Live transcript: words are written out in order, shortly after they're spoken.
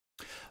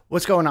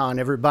What's going on,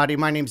 everybody?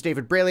 My name's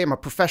David Brailey. I'm a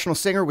professional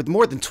singer with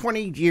more than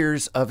 20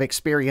 years of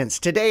experience.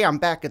 Today, I'm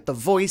back at The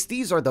Voice.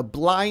 These are the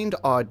blind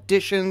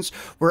auditions.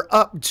 We're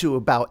up to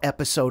about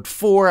episode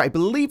 4. I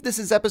believe this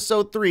is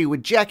episode 3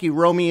 with Jackie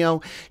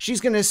Romeo. She's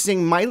going to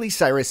sing Miley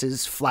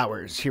Cyrus's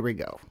Flowers. Here we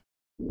go.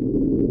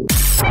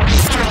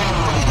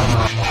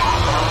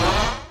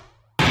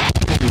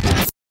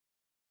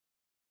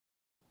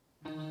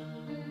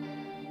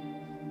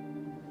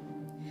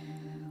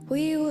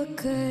 We were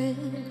good,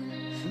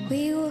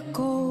 we were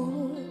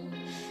gold,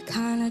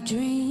 kind of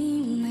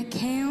dream that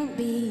can't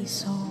be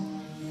sold.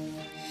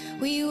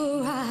 We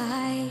were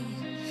right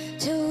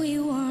till we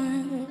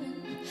weren't,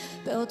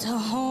 built a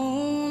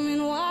home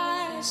and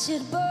watched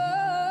it burn.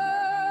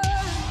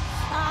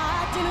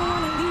 I didn't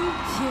want to leave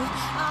you,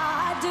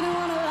 I didn't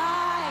want to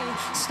lie,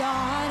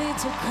 started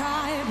to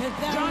cry but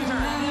then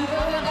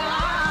remembered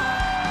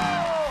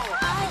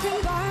I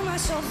can buy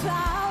myself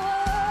flowers.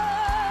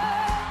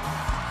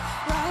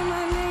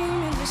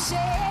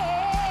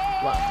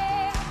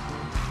 Wow.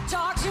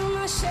 Talk to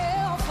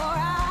myself for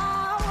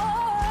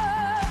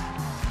hours.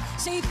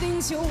 Say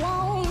things you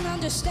won't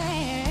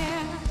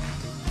understand.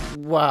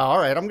 Wow. All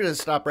right. I'm going to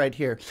stop right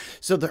here.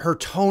 So her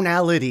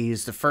tonality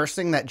is the first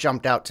thing that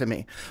jumped out to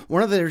me.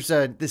 There's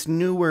this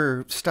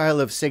newer style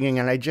of singing,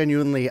 and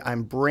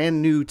I'm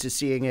brand new to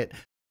seeing it.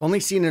 Only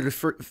seen it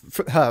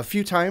a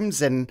few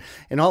times, and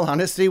in all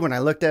honesty, when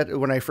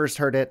I first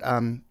heard it,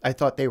 I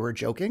thought they were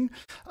joking.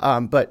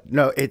 But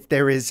no,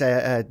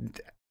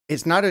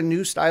 it's not a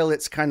new style.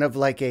 It's kind of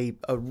like a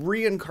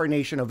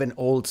reincarnation of an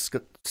old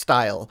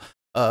style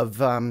of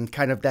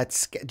kind of that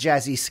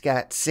jazzy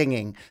scat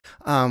singing,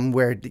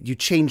 where you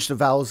change the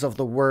vowels of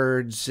the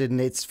words,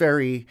 and it's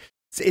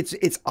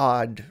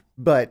odd,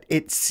 but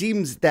it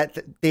seems that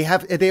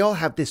they all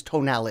have this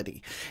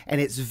tonality, and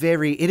it's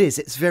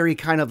very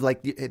kind of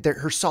like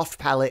her soft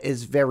palate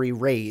is very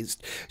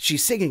raised.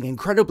 She's singing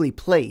incredibly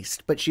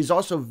placed, but she's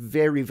also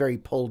very, very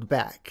pulled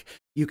back.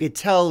 You could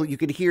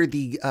hear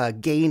the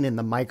gain in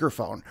the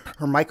microphone.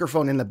 Her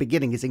microphone in the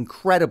beginning is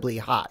incredibly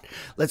hot.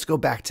 Let's go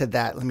back to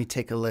that.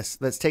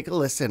 Let's take a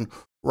listen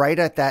right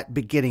at that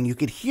beginning. You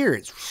could hear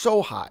it's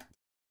so hot.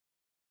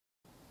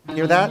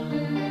 Hear that?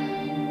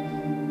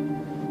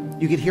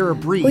 You could hear her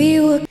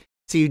breathe.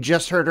 So you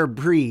just heard her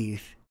breathe.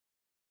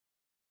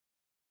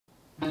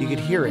 You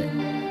could hear it.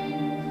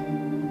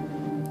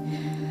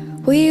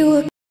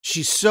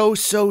 She's so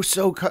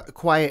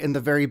quiet in the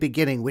very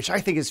beginning, which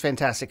I think is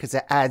fantastic because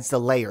it adds the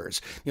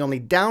layers. The only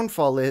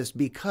downfall is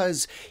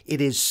because it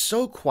is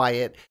so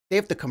quiet, they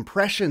have the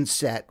compression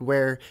set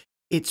where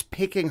it's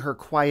picking her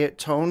quiet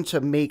tone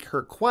to make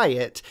her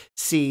quiet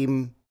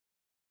seem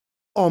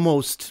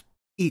almost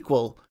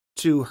equal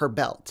to her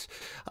belt.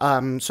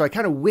 So I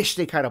kind of wish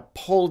they kind of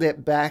pulled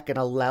it back and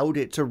allowed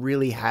it to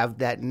really have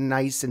that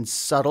nice and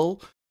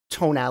subtle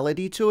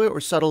tonality to it,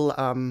 or subtle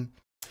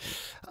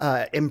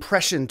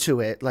impression to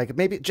it, like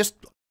maybe just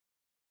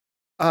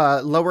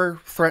lower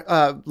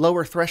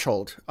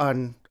threshold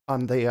on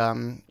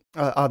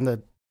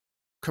the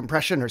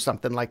compression or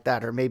something like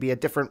that, or maybe a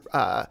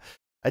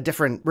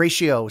different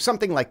ratio,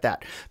 something like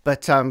that.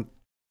 But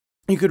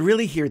you could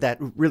really hear that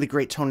really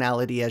great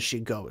tonality as she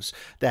goes.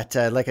 That,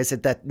 like I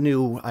said, that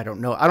new, I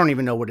don't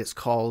even know what it's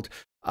called,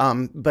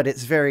 but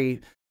it's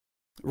very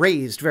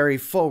raised, very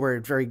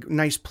forward, very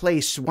nice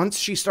place. Once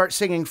she starts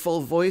singing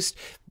full voiced,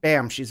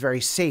 bam, she's very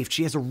safe.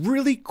 She has a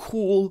really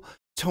cool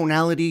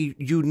tonality,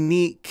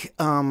 unique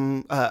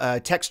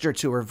texture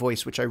to her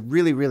voice, which I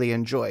really, really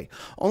enjoy.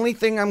 Only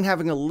thing I'm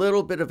having a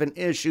little bit of an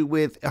issue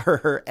with are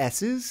her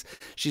S's.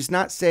 She's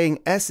not saying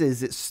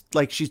S's. It's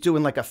like she's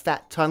doing like a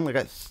fat tongue,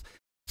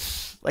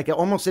 like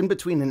almost in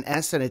between an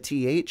S and a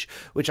TH,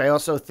 which I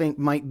also think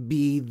might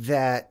be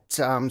that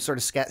sort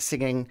of scat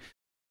singing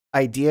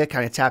idea,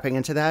 kind of tapping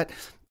into that.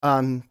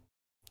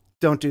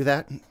 Don't do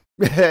that.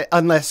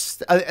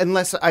 unless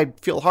I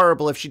feel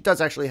horrible if she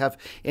does actually have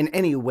in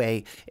any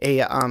way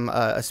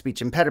a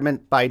speech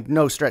impediment. By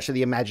no stretch of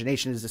the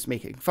imagination is this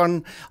making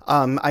fun.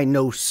 I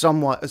know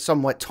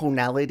somewhat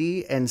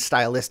tonality and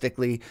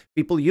stylistically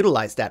people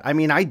utilize that. I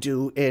mean, I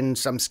do in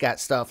some scat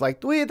stuff,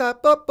 like like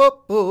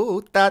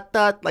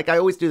I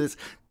always do this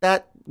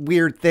that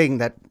weird thing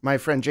that my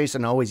friend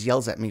Jason always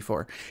yells at me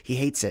for. He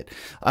hates it.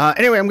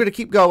 Anyway, I'm going to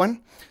keep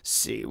going.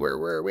 See, where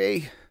were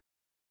we?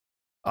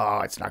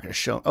 Oh, it's not going to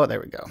show. Oh, there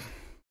we go.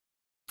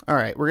 All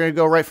right, we're going to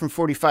go right from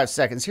 45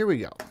 seconds. Here we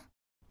go.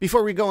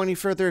 Before we go any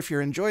further, if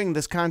you're enjoying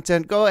this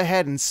content, go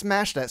ahead and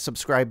smash that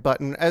subscribe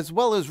button, as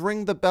well as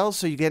ring the bell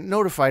so you get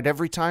notified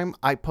every time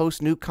I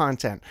post new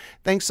content.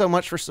 Thanks so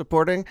much for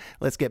supporting.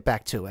 Let's get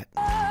back to it.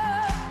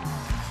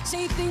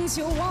 Say things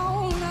you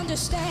won't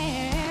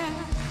understand.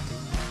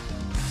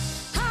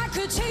 I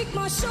could take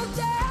myself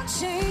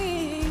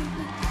dancing.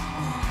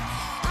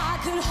 I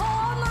could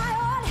hold my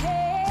own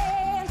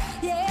hand.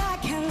 Yeah, I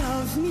can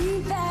love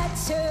me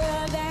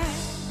better than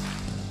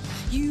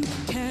you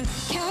can.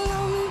 Can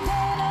love me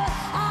better.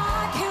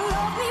 I can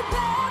love me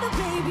better,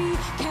 baby.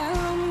 Can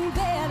love me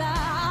better.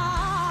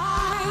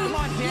 Come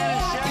on,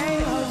 yeah, I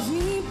can love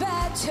me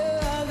better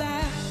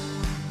than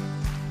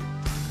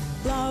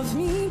love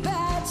me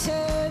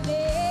better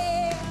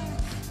than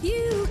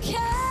you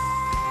can.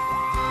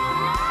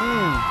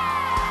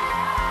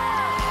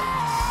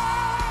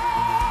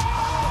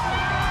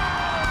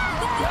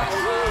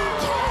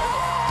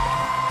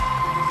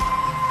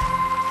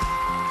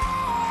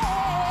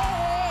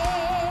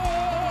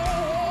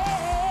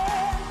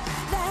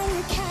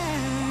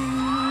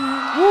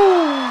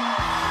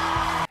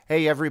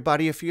 Hey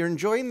everybody, if you're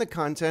enjoying the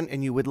content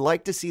and you would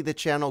like to see the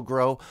channel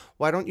grow,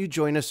 why don't you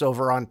join us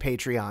over on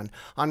Patreon?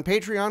 On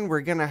Patreon,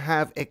 we're going to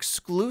have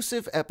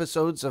exclusive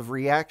episodes of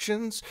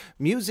reactions,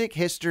 music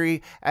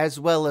history, as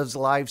well as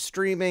live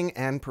streaming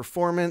and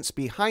performance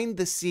behind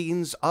the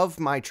scenes of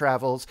my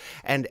travels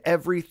and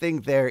everything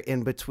there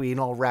in between,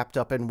 all wrapped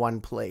up in one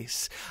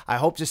place. I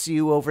hope to see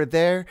you over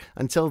there.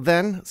 Until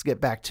then, let's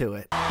get back to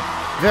it.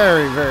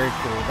 Very, very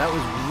cool. That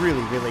was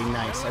really, really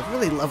nice. I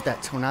really love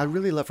that tone. I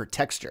really love her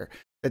texture.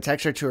 The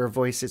texture to her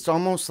voice, it's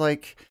almost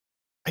like,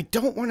 I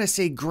don't want to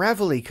say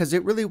gravelly, because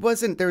it really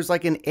wasn't. There's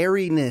like an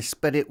airiness,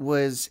 but it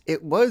was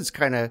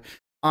kind of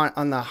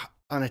on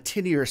a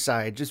tinnier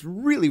side. Just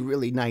really,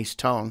 really nice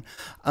tone.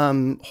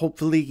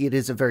 Hopefully it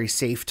is a very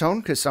safe tone,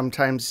 because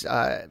sometimes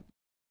the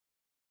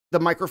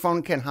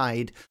microphone can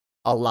hide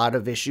a lot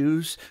of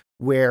issues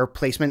where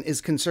placement is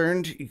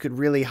concerned. You could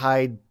really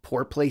hide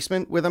poor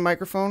placement with a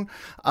microphone.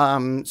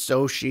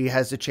 So she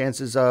has the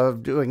chances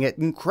of doing it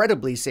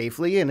incredibly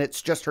safely, and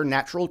it's just her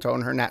natural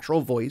tone, her natural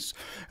voice,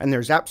 and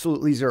there's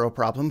absolutely zero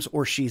problems,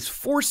 or she's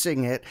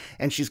forcing it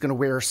and she's going to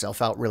wear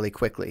herself out really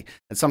quickly.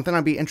 It's something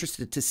I'd be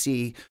interested to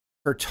see,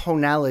 her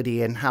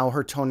tonality and how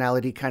her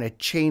tonality kind of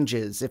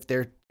changes, if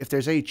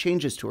there's any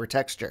changes to her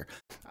texture.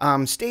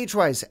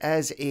 Stage-wise,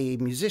 as a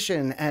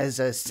musician, as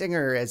a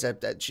singer, as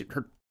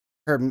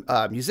her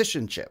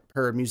musicianship,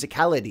 her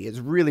musicality is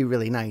really,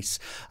 really nice.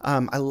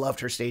 I loved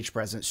her stage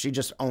presence. She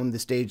just owned the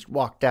stage,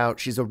 walked out.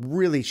 She's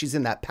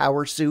in that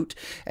power suit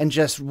and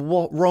just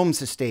roams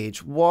the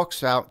stage,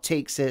 walks out,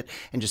 takes it,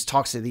 and just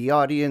talks to the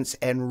audience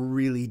and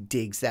really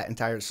digs that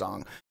entire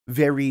song.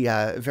 Very,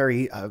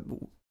 very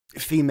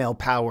female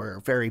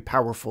power, very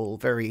powerful,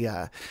 very,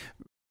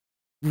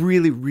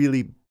 really,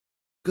 really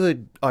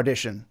good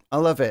audition. I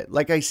love it.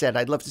 Like I said,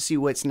 I'd love to see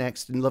what's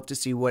next and love to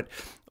see what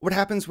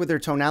happens with her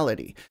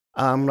tonality.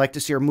 Like to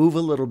see her move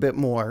a little bit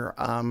more.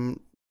 I'd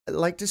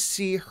like to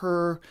see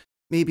her,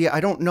 maybe, I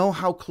don't know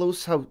how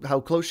close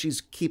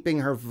she's keeping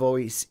her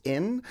voice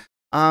in.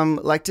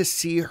 Like to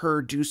see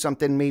her do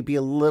something maybe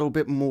a little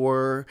bit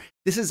more,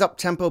 this is up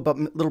tempo, but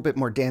a little bit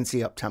more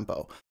dancey up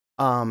tempo.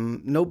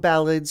 No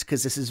ballads,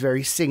 because this is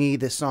very singy,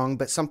 this song,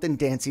 but something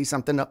dancey,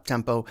 something up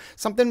tempo,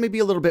 something maybe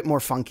a little bit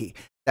more funky.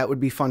 That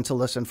would be fun to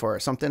listen for.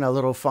 Something a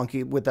little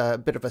funky with a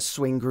bit of a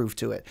swing groove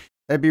to it.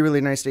 That'd be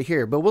really nice to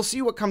hear. But we'll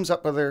see what comes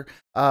up with her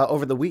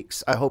over the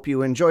weeks. I hope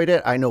you enjoyed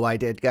it. I know I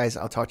did, guys.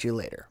 I'll talk to you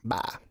later.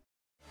 Bye.